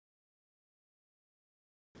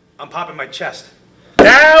I'm popping my chest.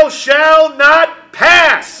 Thou shalt not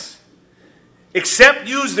pass, except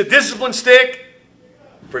use the discipline stick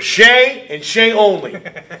for Shay and Shay only.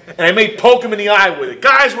 And I may poke him in the eye with it.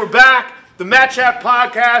 Guys, we're back. The Matt Chat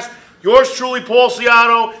Podcast. Yours truly, Paul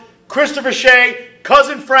Ciatto, Christopher Shay,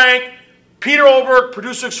 Cousin Frank, Peter Oberg,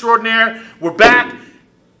 producer extraordinaire. We're back.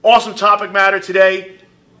 Awesome topic matter today.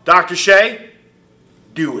 Dr. Shay,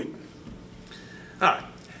 do it. All right.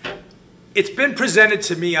 It's been presented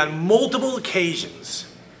to me on multiple occasions.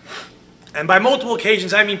 And by multiple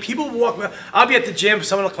occasions, I mean people walk. I'll be at the gym,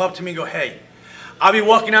 someone will come up to me and go, hey. I'll be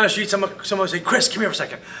walking down the street, someone will say, Chris, come here for a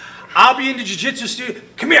second. I'll be in the jiu-jitsu studio.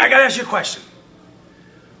 Come here, I gotta ask you a question.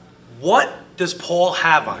 What does Paul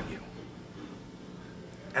have on you?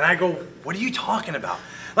 And I go, what are you talking about?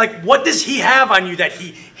 Like, what does he have on you that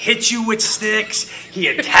he hits you with sticks, he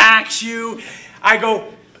attacks you? I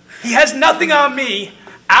go, he has nothing on me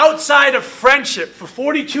outside of friendship for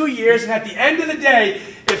 42 years, and at the end of the day,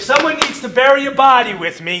 if someone needs to bury a body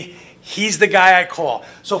with me, he's the guy I call.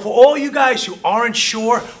 So for all you guys who aren't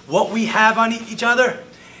sure what we have on each other,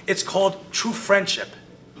 it's called true friendship.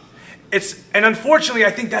 And unfortunately,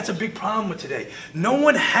 I think that's a big problem with today. No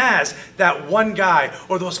one has that one guy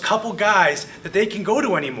or those couple guys that they can go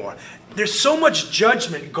to anymore. There's so much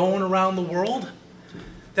judgment going around the world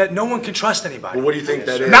that no one can trust anybody. Well, what do you think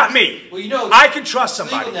that is? Not me. Well, you know, I can trust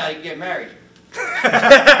somebody. Legal now, you can get married.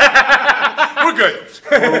 We're good.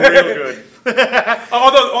 We're real good.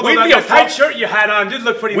 Although that tight shirt you had on did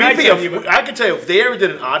look pretty nice on you. I can tell you, if they ever did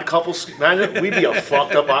an odd couple, we'd be a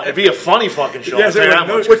fucked up. It'd be a funny fucking show. Yes,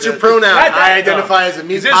 what's your pronoun? I identify as a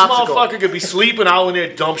meat This popsicle. motherfucker could be sleeping, I'll in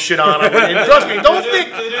there dump shit on him. And trust me, don't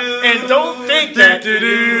think that.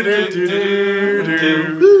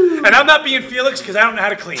 And I'm not being Felix because I don't know how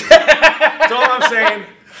to clean. That's all I'm saying.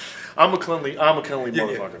 I'm a cleanly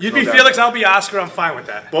motherfucker. You'd be Felix, I'll be Oscar. I'm fine with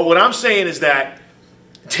that. But what I'm saying is that,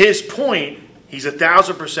 to his point, he's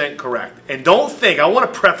 1,000% correct. And don't think, I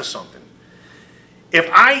want to preface something.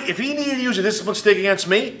 If he needed to use a discipline stick against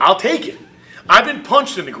me, I'll take it. I've been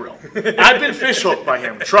punched in the grill. I've been fish hooked by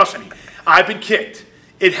him. Trust me. I've been kicked.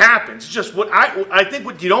 It happens. Just what I think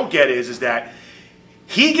what you don't get is that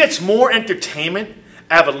he gets more entertainment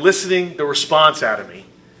out of eliciting the response out of me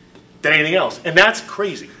than anything else. And that's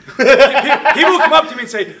crazy. People come up to me and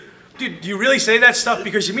say, dude, do you really say that stuff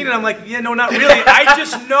because you mean it? I'm like, yeah, no, not really. I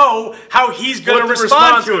just know how he's going to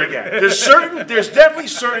respond to it. There's definitely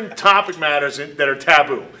certain topic matters that are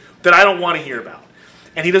taboo that I don't want to hear about.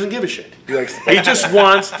 And he doesn't give a shit. He just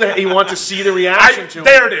wants to see the reaction to it.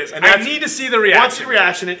 There it is. And I need to see the reaction. Wants the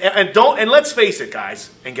reaction, and let's face it, guys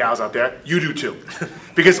and gals out there, you do too.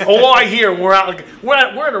 Because all I hear when we're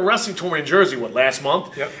at a wrestling tour in Jersey last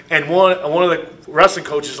month, yep. And one of the wrestling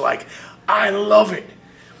coaches is like, I love it.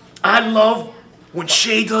 I love when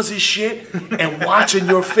Shay does his shit and watching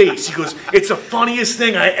your face. He goes, it's the funniest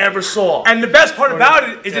thing I ever saw. And the best part about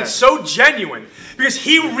it is it's so genuine because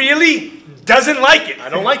he really doesn't like it. I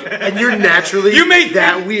don't like it. And you're naturally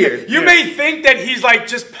that weird. You may think that he's like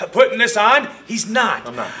just putting this on. He's not.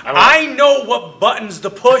 I'm not. I know what buttons to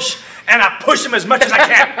push, and I push him as much as I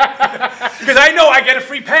can. Because I know I get a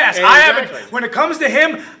free pass. Exactly. I haven't. When it comes to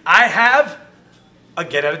him, I have a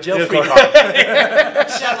get out of jail free card. You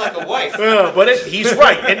sound like a wife. But he's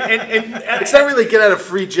right. And It's not really get out of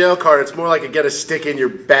free jail card. It's more like a get a stick in your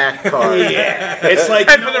back card. Yeah, it's like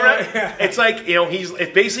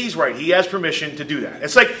basically he's right. He has permission to do that.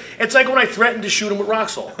 It's like when I threatened to shoot him with rock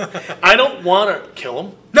salt. I don't want to kill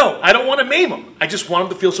him. No, I don't want to maim him. I just want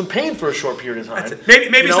him to feel some pain for a short period of time.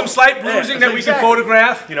 Maybe some slight bruising that we can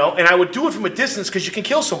photograph. You know, and I would do it from a distance because you can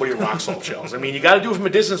kill somebody with rock salt shells. I mean, you got to do it from a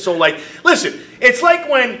distance. So, like, listen, it's like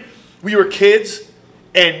when we were kids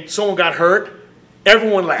and someone got hurt,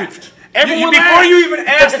 everyone laughed. Before you even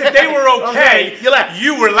asked if they were okay,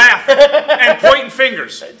 you were laughing and pointing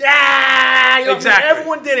fingers. Exactly.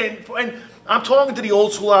 Everyone did it. And I'm talking to the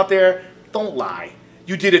old school out there. Don't lie.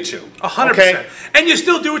 You did it too. 100%. Okay? And you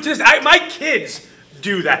still do it to this. My kids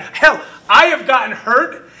do that. Hell, I have gotten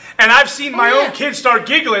hurt, and I've seen my own kids start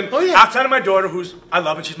giggling outside of my daughter, who's I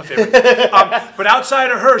love and she's my favorite. But outside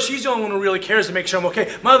of her, she's the only one who really cares to make sure I'm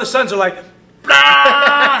okay. My other sons are like,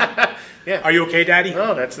 blah! Yeah. Are you okay, Daddy?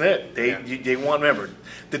 No, that's it. They want, remember,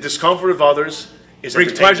 the discomfort of others is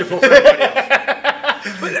brings pleasure for everybody else.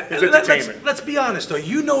 But let's be honest, though.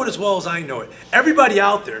 You know it as well as I know it. Everybody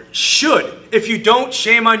out there should. If you don't,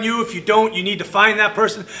 shame on you. If you don't, you need to find that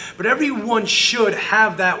person. But everyone should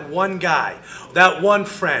have that one guy, that one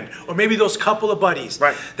friend, or maybe those couple of buddies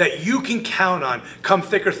that you can count on, come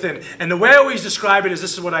thick or thin. And the way I always describe it is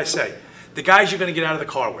this is what I say. The guys you're going to get out of the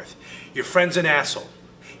car with. Your friend's an asshole.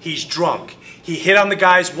 He's drunk. He hit on the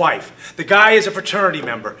guy's wife. The guy is a fraternity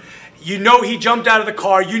member. You know he jumped out of the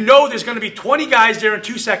car. You know there's going to be 20 guys there in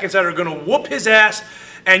 2 seconds that are going to whoop his ass,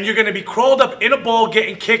 and you're going to be crawled up in a ball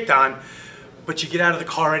getting kicked on. But you get out of the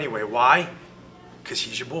car anyway. Why? Because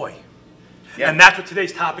he's your boy. Yeah. And that's what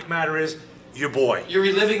today's topic matter is, your boy. You're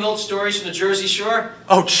reliving old stories from the Jersey Shore?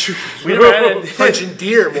 Oh, shoot. We never had it. Punching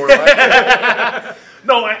deer, more like.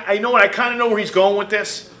 No, I know. I kind of know where he's going with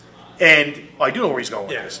this, and I do know where he's going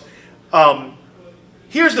with this.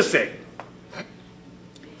 Here's the thing: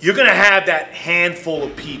 you're going to have that handful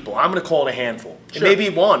of people. I'm going to call it a handful. Sure. It may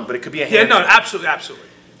be one, but it could be a handful. Yeah, no, absolutely, absolutely.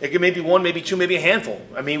 It could maybe one, maybe two, maybe a handful.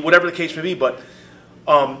 I mean, whatever the case may be. But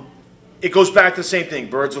it goes back to the same thing: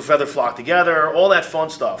 birds of a feather flock together, all that fun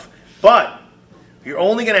stuff. But you're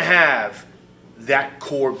only going to have that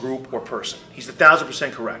core group or person. He's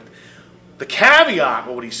 1,000% correct. The caveat,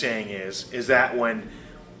 what he's saying is that when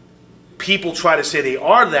people try to say they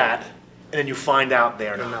are that, and then you find out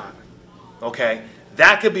they're not. Okay?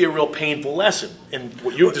 That could be a real painful lesson in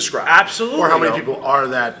what you've described. Absolutely. Or how many people are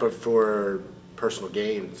that, but for personal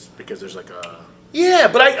gains, because there's like a... Yeah,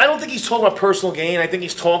 but I don't think he's talking about personal gain. I think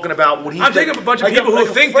he's talking about what he's... I'm thinking of a bunch of people who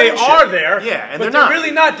think they are there, yeah, and but they're not.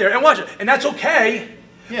 really not there. And watch it. And that's okay,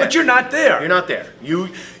 but you're not there. You're not there.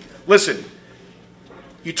 Listen,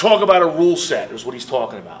 you talk about a rule set is what he's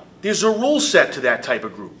talking about. There's a rule set to that type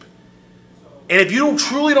of group. And if you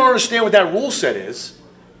truly don't understand what that rule set is,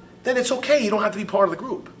 then it's okay. You don't have to be part of the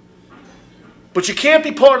group. But you can't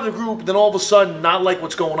be part of the group and then all of a sudden not like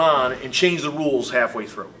what's going on and change the rules halfway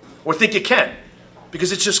through. Or think you can.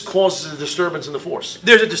 Because it just causes a disturbance in the force.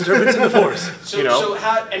 There's a disturbance in the force. So, you know? So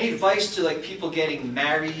how, any advice to like people getting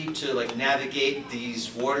married to like navigate these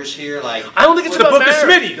waters here? Like, I don't think it's the about book of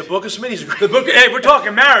marriage. Smitty. The book of Smitty's great. The book. Hey, we're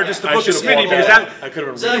talking marriage. It's the book of Smitty because I could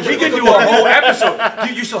have So we could do a whole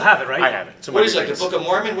episode. You still have it, right? I have it. what is it? The Book of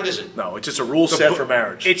Mormon? What is it? No, it's just a rule set for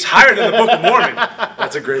marriage. It's higher than the Book of Mormon.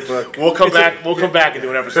 That's a great book. We'll come back. We'll come back and do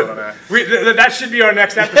an episode on that. That should be our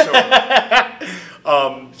next episode.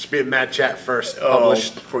 Should be a Mad Chat first. Oh,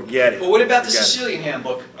 Published. forget it. Well, what about the Forget it. Sicilian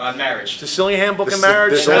Handbook on marriage? Sicilian Handbook of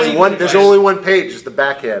Marriage? There's only one page. It's the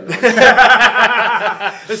backhand.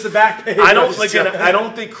 It's the back page. I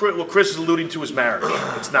don't think what Chris is alluding to is marriage.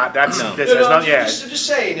 It's not. That's not. Yeah. I'm just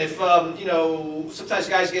saying, if you know, sometimes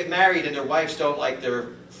guys get married and their wives don't like their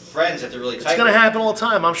friends that they're really tight. It's going to with. happen all the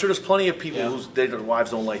time. I'm sure there's plenty of people whose their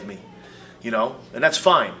wives don't like me. You know, and that's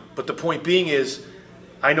fine. But the point being is,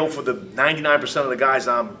 I know for the 99% of the guys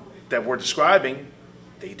that we're describing,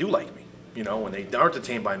 they do like me. You know, and they are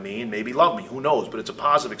entertained by me and maybe love me. Who knows? But it's a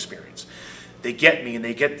positive experience. They get me and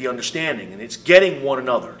they get the understanding, and it's getting one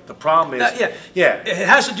another. The problem is, it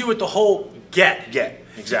has to do with the whole get. Get,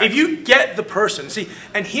 exactly. If you get the person, see,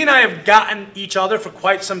 and he and I have gotten each other for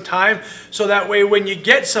quite some time, so that way when you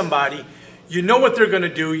get somebody, you know what they're going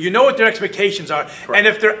to do, you know what their expectations are, Correct. and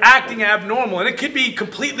if they're acting abnormal, and it could be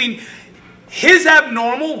completely, his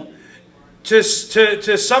abnormal to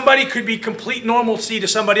somebody could be complete normalcy to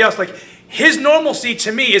somebody else. Like, his normalcy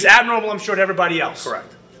to me is abnormal, I'm sure, to everybody else.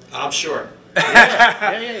 Correct. I'm sure.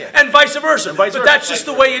 Yeah. And vice versa. But that's just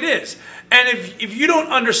the way it is. And if you don't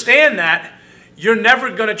understand that, you're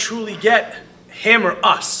never going to truly get him or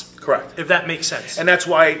us. Correct. If that makes sense. And that's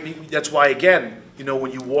why again, you know,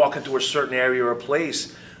 when you walk into a certain area or a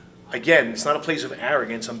place, again, it's not a place of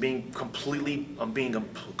arrogance. I'm being completely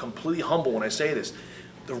humble when I say this.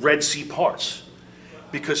 The Red Sea parts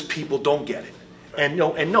because people don't get it. And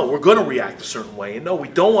no, we're going to react a certain way. And no, we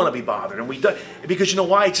don't want to be bothered. And we don't, because you know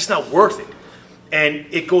why? It's just not worth it. And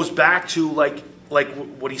it goes back to like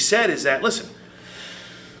what he said is that, listen,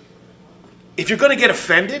 if you're going to get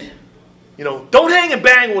offended, you know, don't hang and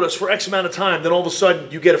bang with us for X amount of time. Then all of a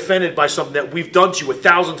sudden you get offended by something that we've done to you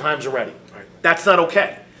 1,000 times already. Right. That's not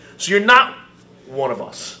okay. So you're not one of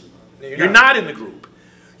us. You're not in the group.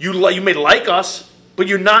 You may like us, but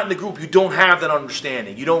you're not in the group. You don't have that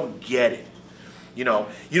understanding. You don't get it. You know,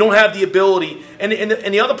 you don't have the ability, and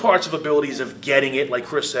the other parts of abilities of getting it, like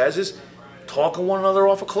Chris says, is talking one another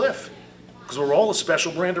off a cliff. Because we're all a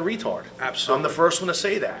special brand of retard. Absolutely. I'm the first one to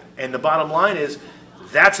say that. And the bottom line is,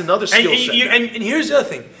 that's another skill set. And here's the other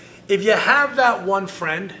thing. If you have that one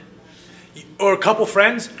friend, or a couple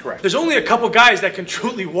friends, correct, there's only a couple guys that can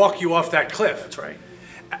truly walk you off that cliff. That's right.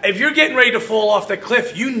 If you're getting ready to fall off that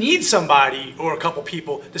cliff, you need somebody or a couple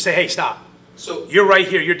people to say, hey, stop. So you're right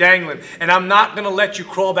here, you're dangling, and I'm not going to let you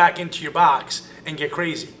crawl back into your box and get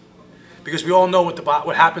crazy. Because we all know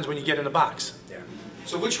what happens when you get in the box. Yeah.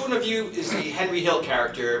 So which one of you is the Henry Hill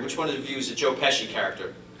character, and which one of you is the Joe Pesci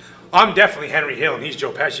character? I'm definitely Henry Hill, and he's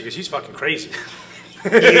Joe Pesci, because he's fucking crazy.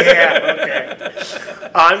 Yeah,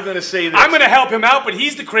 okay. I'm going to say this. I'm going to help him out, but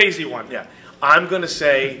he's the crazy one. Yeah. I'm going to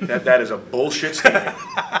say that is a bullshit statement.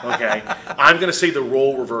 Okay. I'm going to say the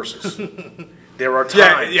role reverses. There are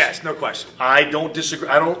times. Yeah, yes, no question. I don't disagree.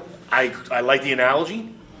 I like the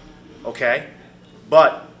analogy. Okay.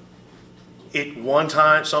 But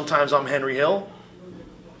sometimes I'm Henry Hill,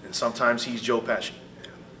 and sometimes he's Joe Pesci.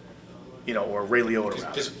 You know, or Ray Liotta.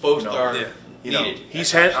 Because both are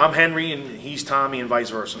needed. I'm Henry and he's Tommy and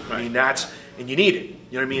vice versa. Right. I mean, and you need it.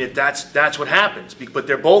 You know what I mean? That's what happens. But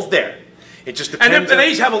they're both there. It just depends. And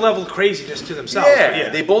they each have a level of craziness to themselves. Yeah,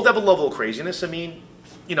 they both have a level of craziness. I mean,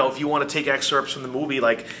 you know, if you want to take excerpts from the movie,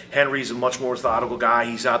 like Henry's a much more methodical guy.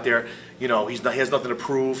 He's out there, you know, he has nothing to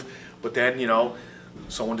prove. But then, you know,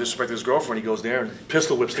 someone disrespected his girlfriend. He goes there and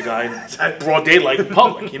pistol whips the guy in broad daylight in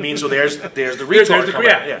public. You mean, so there's the retard coming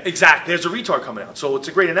out. Yeah, exactly. There's a retard coming out. So it's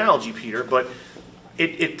a great analogy, Peter. But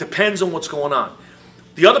it depends on what's going on.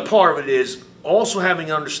 The other part of it is also having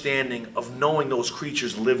an understanding of knowing those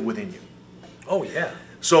creatures live within you. Oh, yeah.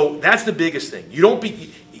 So that's the biggest thing. You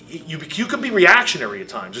can be reactionary at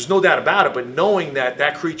times. There's no doubt about it. But knowing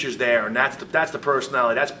that creature's there and that's the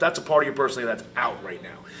personality. That's a part of your personality that's out right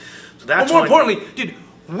now. So that's more importantly, dude,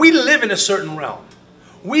 we live in a certain realm.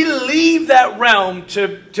 We leave that realm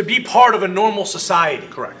to be part of a normal society.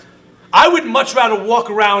 Correct. I would much rather walk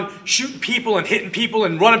around shooting people and hitting people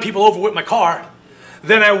and running people over with my car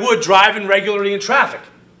than I would driving regularly in traffic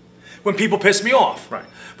when people piss me off. Right.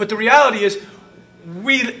 But the reality is,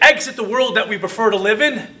 we exit the world that we prefer to live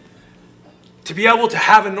in to be able to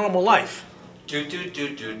have a normal life. Why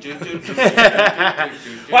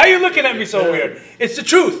are you looking at me so weird? It's the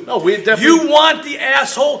truth. No, we definitely. You want the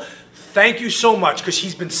asshole? Thank you so much, because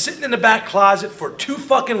he's been sitting in the back closet for too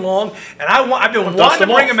fucking long, and I've been wanting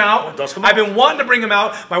to bring him out. I've been wanting to bring him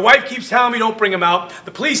out. My wife keeps telling me don't bring him out.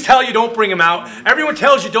 The police tell you don't bring him out. Everyone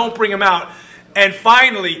tells you don't bring him out. And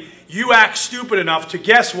finally, you act stupid enough to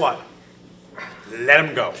guess what? Let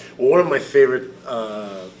him go. Well, one of my favorite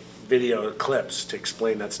video clips to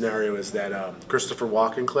explain that scenario is that Christopher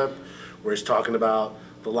Walken clip where he's talking about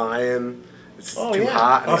the lion. It's too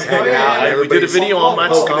hot and he's hanging out. And we did a video on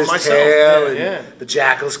myself. And the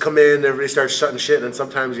jackals come in, and everybody starts shutting shit. And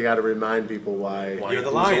sometimes you got to remind people why you're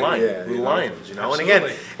the lion. Yeah, who the lion is, you know.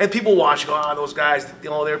 Absolutely. And people watch, go, those guys, you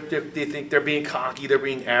know, they think they're being cocky, they're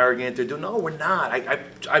being arrogant. No, we're not.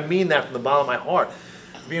 I mean that from the bottom of my heart.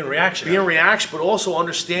 Being reactionary. Being reaction, but also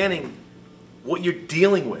understanding what you're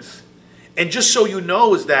dealing with. And just so you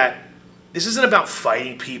know is that this isn't about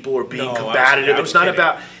fighting people or being combative. It's not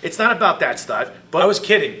about that stuff. But I was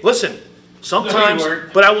kidding. Listen, sometimes,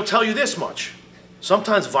 but I will tell you this much.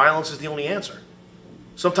 Sometimes violence is the only answer.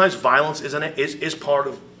 Sometimes violence is part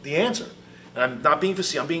of the answer. And I'm not being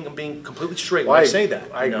facetious. I'm being completely straight when I say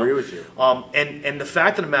that. I agree with you. And the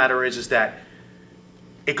fact of the matter is that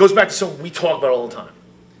it goes back to something we talk about all the time.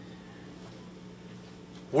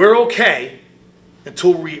 We're okay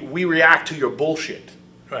until we react to your bullshit.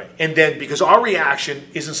 Right. And then, because our reaction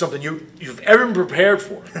isn't something you've ever been prepared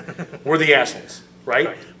for, we're the assholes,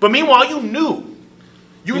 right? But meanwhile, you knew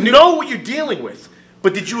what you're dealing with.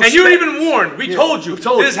 But did you? And you even warned. We told you.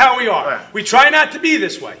 This is how we are. Right. We try not to be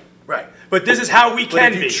this way. Right. But this is how we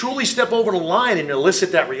can be. If you truly step over the line and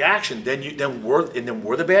elicit that reaction, then we're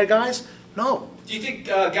the bad guys. No. Do you think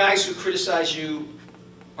guys who criticize you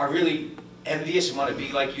are really envious and want to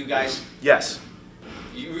be like you guys? Yes.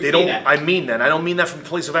 They don't. I mean that. I don't mean that from a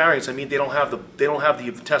place of arrogance. I mean they don't have the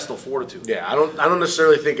intestinal fortitude. Yeah, I don't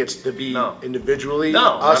necessarily think it's to be individually.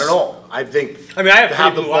 No, not at all. I think. I mean, I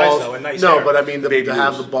have the balls though, and nice hair. but I mean to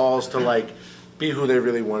have the balls to like be who they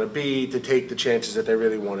really want to be, to take the chances that they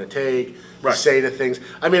really want to take, to say the things.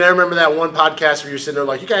 I mean, I remember that one podcast where you're sitting there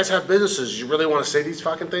like, you guys have businesses, you really want to say these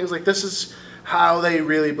fucking things? Like, this is how they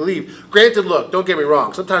really believe. Granted, look, don't get me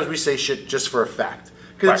wrong. Sometimes we say shit just for a fact.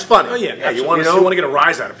 Because it's funny. Oh, yeah. You want to get a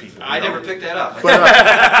rise out of people. I never picked that up.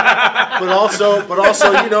 But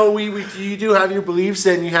also, you know, you do have your beliefs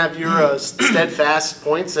and you have your steadfast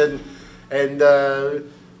points and you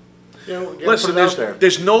know, listen,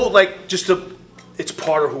 there's no, it's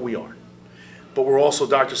part of who we are. But we're also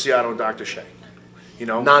Dr. Ciatto and Dr. Shay. You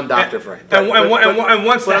know? Non-Dr. Frank. And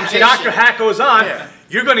once Dr. Hack goes on,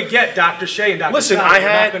 you're going to get Dr. Shay and Dr. Listen, Ciatto. You're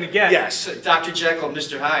not going to get. Yes. Dr. Jekyll and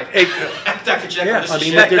Mr. Hyde. Dr. Jekyll and Mr. I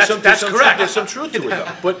mean, Hyde. that's correct. There's some truth to it,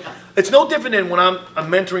 though. But it's no different than when I'm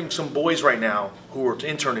mentoring some boys right now who are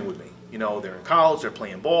interning with me. You know, they're in college, they're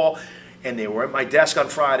playing ball, and they were at my desk on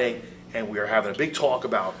Friday, and we were having a big talk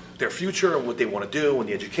about their future and what they want to do and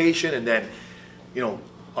the education. And then, you know,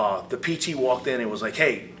 the PT walked in and was like,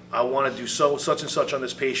 hey, I want to do such and such on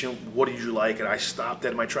this patient. What did you like? And I stopped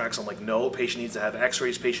dead in my tracks. I'm like, no, patient needs to have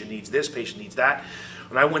x-rays, patient needs this, patient needs that.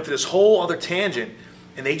 And I went to this whole other tangent,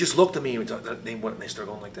 and they just looked at me and they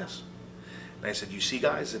started going like this. And I said, you see,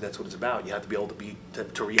 guys, that's what it's about. You have to be able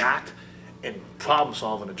to react and problem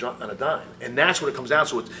solve on a dime. And that's what it comes down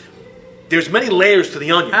to. There's many layers to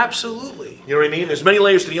the onion. Absolutely. You know what I mean? There's many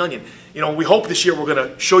layers to the onion. You know, we hope this year we're going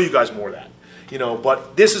to show you guys more of that. You know,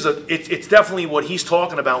 but this is it's definitely what he's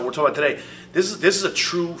talking about, what we're talking about today. This is a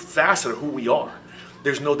true facet of who we are.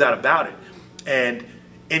 There's no doubt about it. And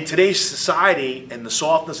in today's society and the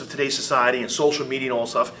softness of today's society and social media and all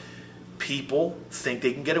stuff, people think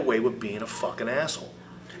they can get away with being a fucking asshole.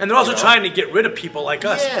 And they're also trying to get rid of people like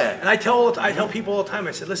us. Yeah. And I tell people all the time,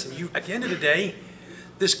 I said, listen, at the end of the day,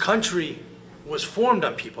 this country was formed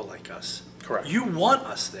on people like us. Correct. You want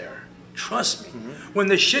us there. Trust me. When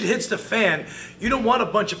the shit hits the fan, you don't want a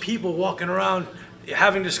bunch of people walking around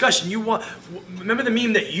having discussion. Remember the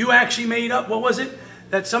meme that you actually made up? What was it?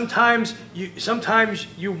 That sometimes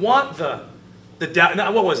you want the doubt.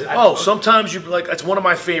 No, what was it? Sometimes you like. It's one of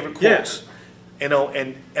my favorite quotes. Yeah. You know,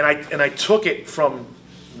 and I took it from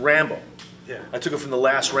Rambo. Yeah. I took it from the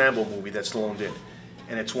last Rambo movie that Stallone did.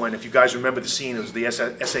 And it's when, if you guys remember the scene, it was the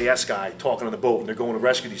SAS guy talking on the boat, and they're going to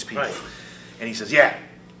rescue these people. Right. And he says, yeah.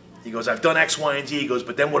 He goes, I've done X, Y, and Z. He goes,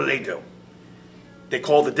 but then what do? They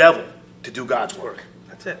call the devil to do God's work.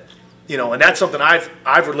 That's it. You know, and that's something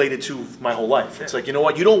I've related to my whole life. It's like, you know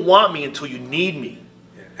what? You don't want me until you need me.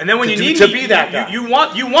 Yeah. And then when you need to me, be that guy. You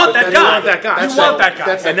want that guy. You want that guy. You want that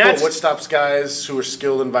guy. That's what stops guys who are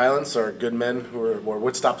skilled in violence are good men who are, or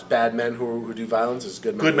what stops bad men who do violence is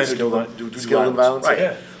good men. Good men who do skilled in violence. Right.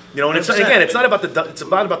 Yeah. You know, and it's not about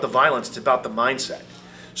the violence. It's about the mindset.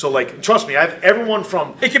 So, like, trust me, I have everyone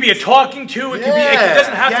from. It could be a talking to. It could be. It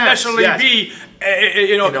doesn't have to necessarily be,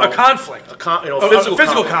 a conflict.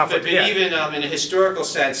 Physical conflict. But even in a historical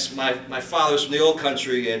sense, my father was from the old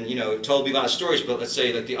country, and told me a lot of stories. But let's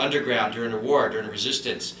say like the underground during the war, during the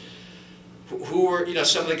resistance, who were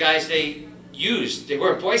some of the guys they used. They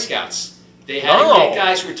weren't Boy Scouts. They had to get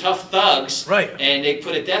guys who were tough thugs, right? And they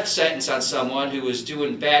put a death sentence on someone who was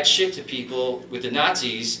doing bad shit to people with the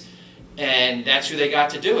Nazis. And that's who they got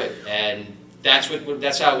to do it, and that's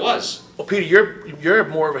how it was. Well, Peter, you're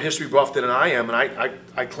more of a history buff than I am, and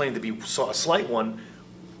I claim to be a slight one.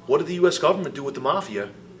 What did the U.S. government do with the mafia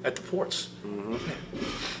at the ports?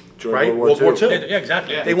 Right, World War II. Yeah,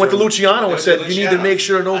 exactly. Yeah. They went to Luciano and said, "You need to make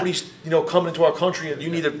sure nobody's coming into our country, and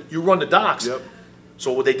you run the docks." Yep.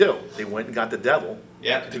 So what they do? They went and got the devil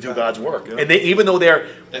to do God's work. Yep. And even though they're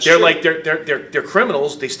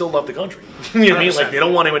criminals, they still love the country. You know what I mean? Like they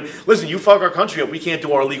don't want anyone. Listen, you fuck our country up, we can't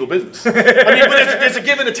do our illegal business. I mean, but there's a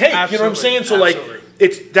give and a take. Absolutely. You know what I'm saying? So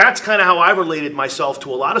like, that's kind of how I related myself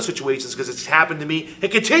to a lot of situations because it's happened to me. It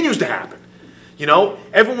continues to happen. You know,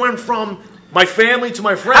 everyone from my family to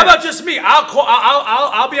my friends. How about just me?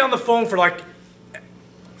 I'll be on the phone for like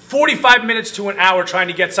 45 minutes to an hour trying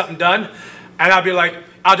to get something done. And I'll be like,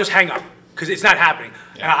 I'll just hang up because it's not happening.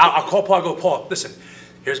 Yeah. And I'll call Paul. I'll go, Paul, listen,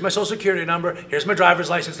 here's my social security number. Here's my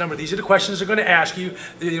driver's license number. These are the questions they're going to ask you.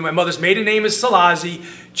 My mother's maiden name is Salazi.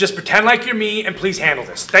 Just pretend like you're me and please handle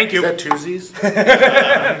this. Thank you. Is that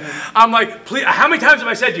twosies? I'm like, please. How many times have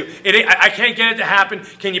I said to you, I can't get it to happen.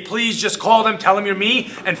 Can you please just call them, tell them you're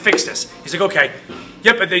me, and fix this? He's like, okay.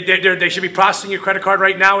 Yep, but they should be processing your credit card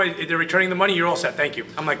right now. They're returning the money. You're all set. Thank you.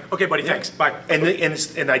 I'm like, okay, buddy, thanks. Bye.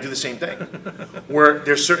 And I do the same thing. Where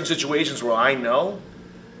there's certain situations where I know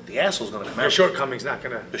the asshole's going to come out. The shortcoming's not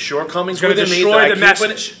going to. The shortcoming's going to destroy the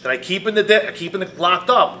message. That I keep in the locked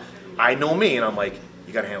up. I know me, and I'm like,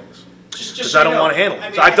 you got to handle this because I don't want to handle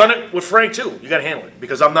it. So I've done it with Frank too. You got to handle it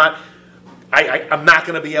because I'm not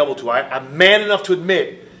going to be able to. I'm man enough to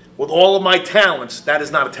admit. With all of my talents, that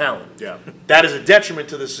is not a talent. Yeah. That is a detriment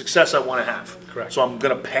to the success I want to have. Correct. So I'm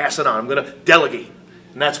going to pass it on. I'm going to delegate.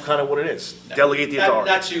 And that's kind of what it is. Delegate the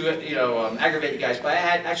authority. Not to aggravate you guys, but I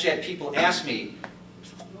actually had people ask me,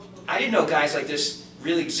 I didn't know guys like this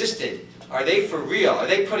really existed. Are they for real? Are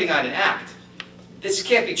they putting on an act? This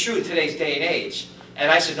can't be true in today's day and age.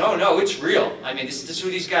 And I said, no, it's real. I mean, this is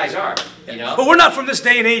who these guys are. But we're not from this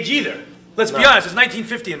day and age either. Let's be honest. It's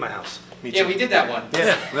 1950 in my house. Yeah, we did that one.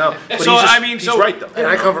 Yeah. No. But so he's right though. And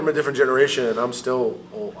I come from a different generation, and I'm still,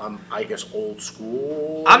 I guess, old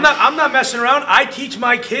school. I'm not messing around. I teach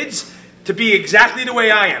my kids to be exactly the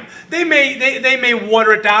way I am. They may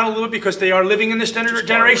water it down a little bit because they are living in this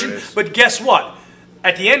generation. But guess what?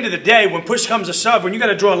 at the end of the day, when push comes to shove, when you got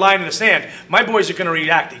to draw a line in the sand, my boys are going to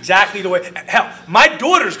react exactly the way, hell, my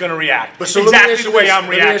daughter's going to react exactly the way I'm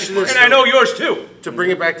reacting. And I know yours too. To bring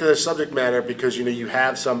it back to the subject matter, because you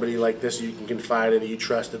have somebody like this you can confide in, that you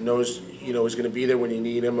trust, that knows is going to be there when you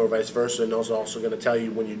need him, or vice versa, and knows also going to tell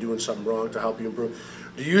you when you're doing something wrong to help you improve.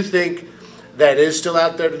 Do you think that is still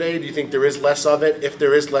out there today? Do you think there is less of it? If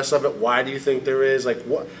there is less of it, why do you think there is? Like,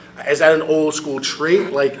 what is that, an old school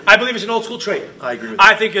trait? Like, I believe it's an old school trait. I agree with that.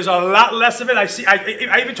 I think there's a lot less of it.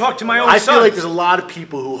 I even talk to my own I son. feel like there's a lot of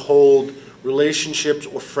people who hold relationships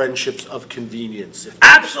or friendships of convenience.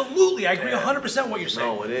 Absolutely, I agree 100% what you're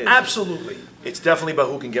saying. No, it is. Absolutely. It's definitely about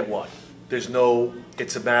who can get what. It's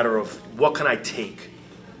a matter of what can I take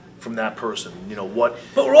from that person, what.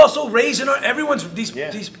 But we're also raising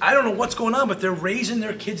these, I don't know what's going on, but they're raising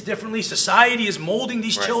their kids differently. Society is molding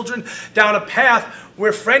these children down a path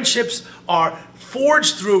where friendships are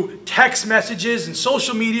forged through text messages and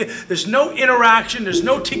social media. There's no interaction, there's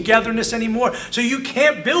no togetherness anymore, so you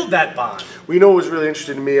can't build that bond. Well, what was really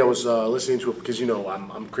interesting to me, I was listening to it because,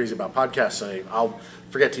 I'm crazy about podcasts. I'll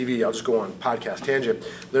forget TV, I'll just go on podcast tangent.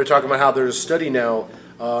 They're talking about how there's a study now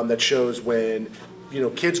that shows when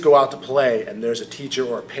kids go out to play and there's a teacher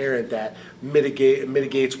or a parent that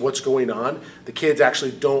mitigates what's going on, the kids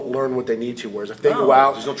actually don't learn what they need to. Whereas if they go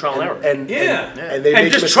out, there's no trial and error. And they and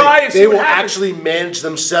make just a mistake, try and see they what will happens. actually manage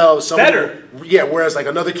themselves Better. Yeah, whereas like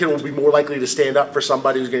another kid will be more likely to stand up for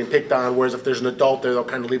somebody who's getting picked on, whereas if there's an adult there, they'll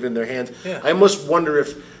kind of leave it in their hands. Yeah. I almost wonder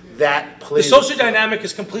if that plays. The social dynamic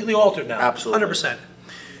is completely altered now. Absolutely. 100%.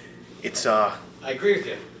 It's I agree with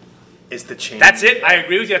you. it's the change. That's it. I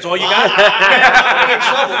agree with you. That's all you got. I'm in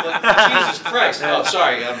trouble, but Jesus Christ. Oh,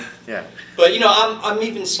 sorry. Yeah. But I'm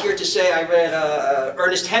even scared to say I read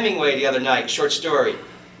Ernest Hemingway the other night, short story.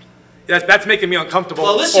 That's making me uncomfortable.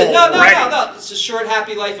 Well, listen, already. no. It's a short,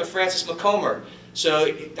 happy life of Francis McComber.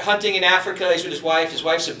 So, hunting in Africa, he's with his wife. His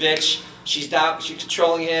wife's a bitch. She's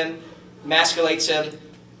controlling him, emasculates him.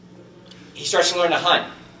 He starts to learn to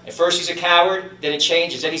hunt. At first he's a coward, then it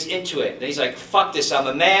changes, then he's into it. Then he's like, fuck this, I'm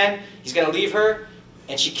a man. He's going to leave her,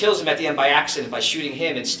 and she kills him at the end by accident by shooting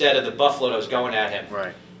him instead of the buffalo that was going at him.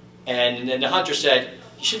 Right. And then the hunter said,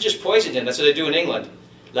 you should just poison him. That's what they do in England.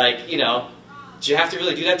 Like, do you have to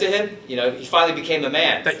really do that to him? He finally became a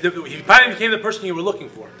man. He finally became the person you were looking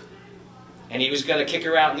for. And he was going to kick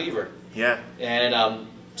her out and leave her. Yeah. And,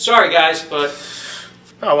 sorry guys, but...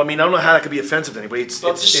 No, I don't know how that could be offensive to anybody. It's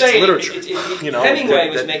literature.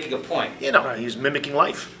 Hemingway was making a point. He's mimicking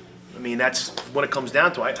life. That's what it comes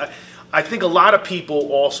down to. I think a lot of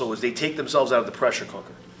people also, is they take themselves out of the pressure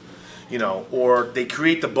cooker, or they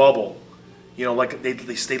create the bubble, like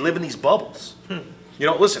they live in these bubbles.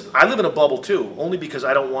 Listen, I live in a bubble too, only because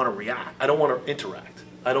I don't want to react. I don't want to interact.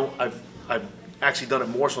 I've actually done it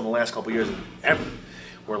more so in the last couple of years than ever,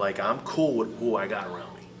 where like I'm cool with who I got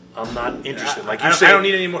around me. I'm not interested. Like you say, I don't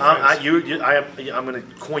need any more friends. I'm going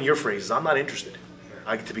to coin your phrases. I'm not interested.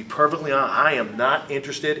 To be perfectly honest, I am not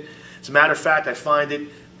interested. As a matter of fact, I find it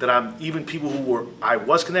that even people who I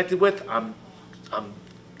was connected with, I'm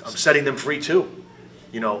setting them free too,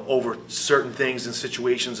 over certain things and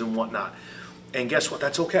situations and whatnot. And guess what?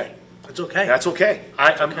 That's okay. That's okay. That's okay.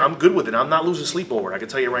 I'm good with it. I'm not losing sleep over it. I can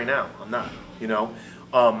tell you right now. I'm not.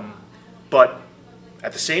 But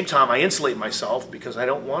at the same time, I insulate myself because I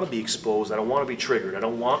don't want to be exposed. I don't want to be triggered. I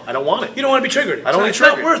don't want it. You don't want to be triggered. I don't want to be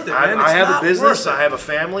triggered. It's not worth it, man. I have a business. I I have a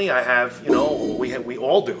family. I have, we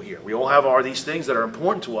all do here. We all have these things that are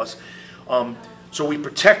important to us. So we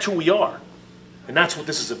protect who we are, and that's what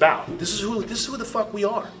this is about. This is who the fuck we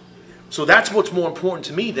are. So that's what's more important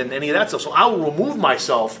to me than any of that stuff. So I will remove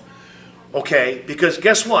myself, okay? Because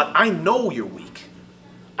guess what? I know you're weak.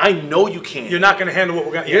 I know you can't. You're not going to handle what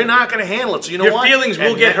we're going to. You're not going to handle it. So you know what? Your feelings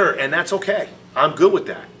will get hurt, and that's okay. I'm good with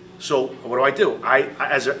that. So what do?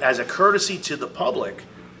 As a courtcy to the public,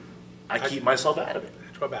 I keep myself out of it.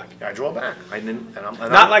 Draw back. I draw back.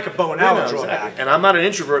 Not like a bow and arrow. Draw back. And I'm not an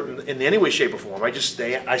introvert in any way, shape, or form. I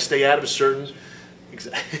stay out of certain.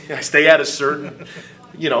 I stay out of certain,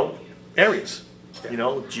 areas.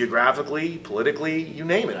 Geographically, politically, you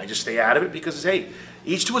name it. I just stay out of it because hey,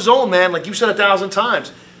 each to his own, man. Like you said 1,000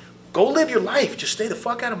 times. Go live your life. Just stay the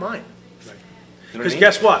fuck out of mine. Because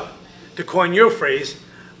guess what? To coin your phrase,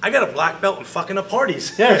 I got a black belt in fucking up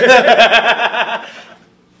parties. I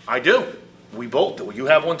do. We both do. You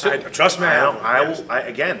have one too. Trust me.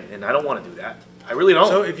 Again, and I don't want to do that. I really don't.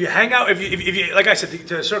 So if you hang out, if you like I said,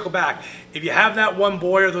 to circle back, if you have that one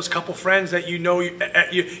boy or those couple friends that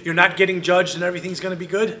you're not getting judged and everything's going to be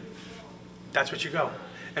good, that's what you go.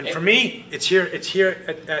 And for me, it's here at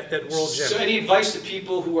World Gym. So any advice to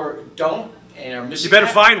people who don't and are missing You better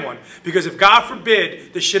out. find one, because if God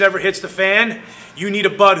forbid the shit ever hits the fan, you need a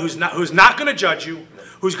bud who's not going to judge you,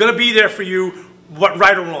 who's going to be there for you, what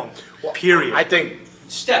right or wrong. Period. I think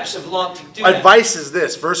Steps of long to do that. advice is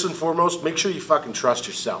this: first and foremost, make sure you fucking trust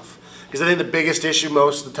yourself. Because I think the biggest issue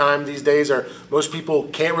most of the time these days are most people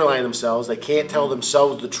can't rely on themselves. They can't tell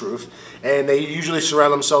themselves the truth. And they usually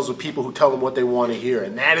surround themselves with people who tell them what they want to hear.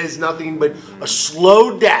 And that is nothing but a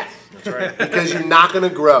slow death. That's right. Because you're not going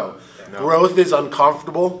to grow. No. Growth is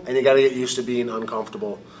uncomfortable, and you got to get used to being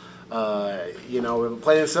uncomfortable. You know,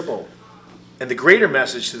 plain and simple. And the greater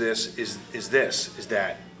message to this is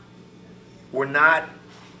that we're not,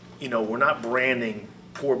 you know, we're not branding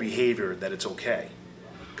poor behavior that it's okay.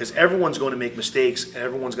 Because everyone's going to make mistakes and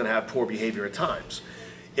everyone's going to have poor behavior at times.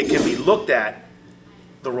 It can be looked at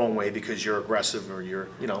the wrong way because you're aggressive or you're,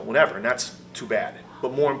 you know, whatever, and that's too bad.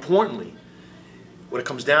 But more importantly, what it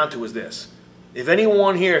comes down to is this. If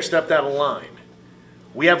anyone here stepped out of line,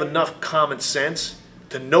 we have enough common sense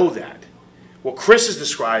to know that. What Chris is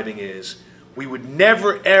describing is we would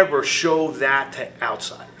never ever show that to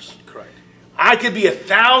outsiders. Correct. I could be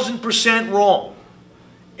 1,000% wrong,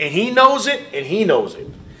 and he knows it, and he knows it.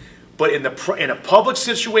 But in a public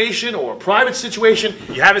situation or a private situation,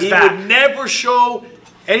 you have his he back. would never show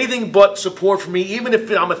anything but support for me, even if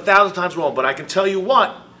I'm 1,000 times wrong. But I can tell you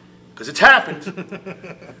what, because it's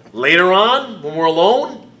happened. Later on, when we're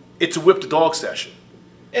alone, it's a whip the dog session.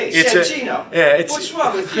 Hey, It's Santino, what's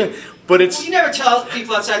wrong with you? But it's You never tell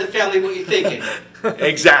people outside the family what you're thinking.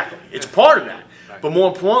 exactly. It's part of that. But more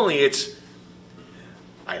importantly, it's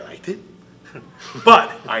I liked it,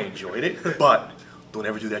 but I enjoyed it, but don't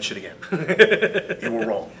ever do that shit again. You were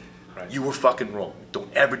wrong. Right. You were fucking wrong.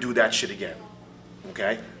 Don't ever do that shit again.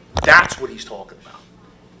 Okay? That's what he's talking about.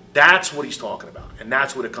 That's what he's talking about. And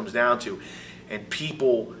that's what it comes down to. And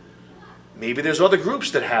people, maybe there's other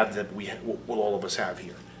groups that have that what all of us have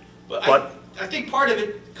here. But I think part of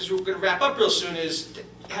it, because we're going to wrap up real soon, is to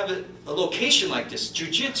have a location like this,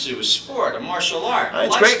 jiu-jitsu, a sport, a martial art, a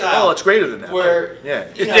it's great. lifestyle. Oh, it's greater than that. Where, yeah.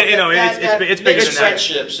 It's bigger makes than that.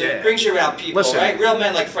 friendships, Yeah. it brings you around people, Listen, right? Real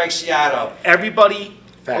men like Frank Ciatto. Everybody,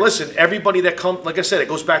 Facts. listen, everybody that comes, like I said, it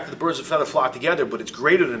goes back to the birds of feather flock together, but it's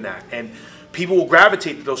greater than that. And people will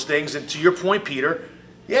gravitate to those things. And to your point, Peter,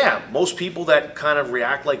 yeah, most people that kind of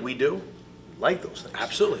react like we do, like those things.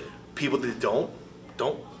 Absolutely. People that don't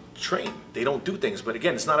train. They don't do things. But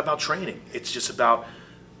again, it's not about training. It's just about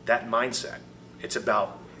that mindset. It's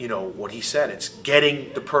about, you know, what he said. It's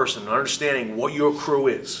getting the person and understanding what your crew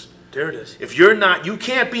is. There it is. If you're not, you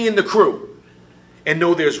can't be in the crew and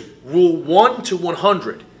know there's rule 1 to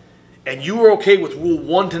 100 and you are okay with rule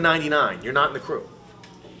 1 to 99. You're not in the crew.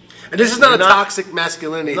 And this is not You're a not- toxic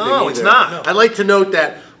masculinity thing No, either. it's not. No. I'd like to note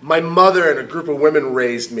that my mother and a group of women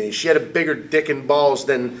raised me. She had a bigger dick and balls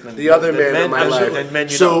than the other than man men, in my absolutely. life. Than men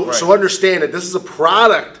you so, know, right. so understand that this is a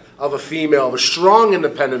product of a female, of a strong,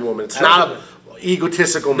 independent woman. It's not an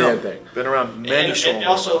egotistical man thing. Been around many strong And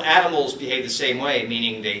also animals behave the same way,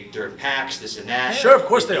 meaning they're in packs, this and that. Sure, of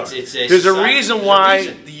course they are. There's a reason why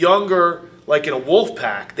the younger, like in a wolf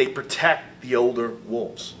pack, they protect the older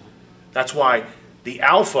wolves. That's why the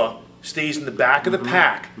alpha stays in the back of the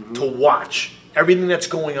pack to watch everything that's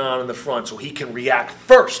going on in the front so he can react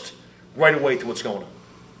first right away to what's going on.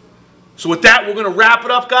 So with that, we're going to wrap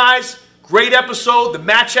it up, guys. Great episode, the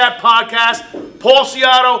Match Chat Podcast. Paul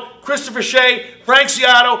Ciatto, Christopher Shay, Frank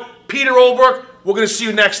Ciatto, Peter Olberg. We're going to see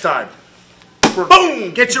you next time.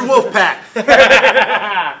 Boom! Get your wolf pack.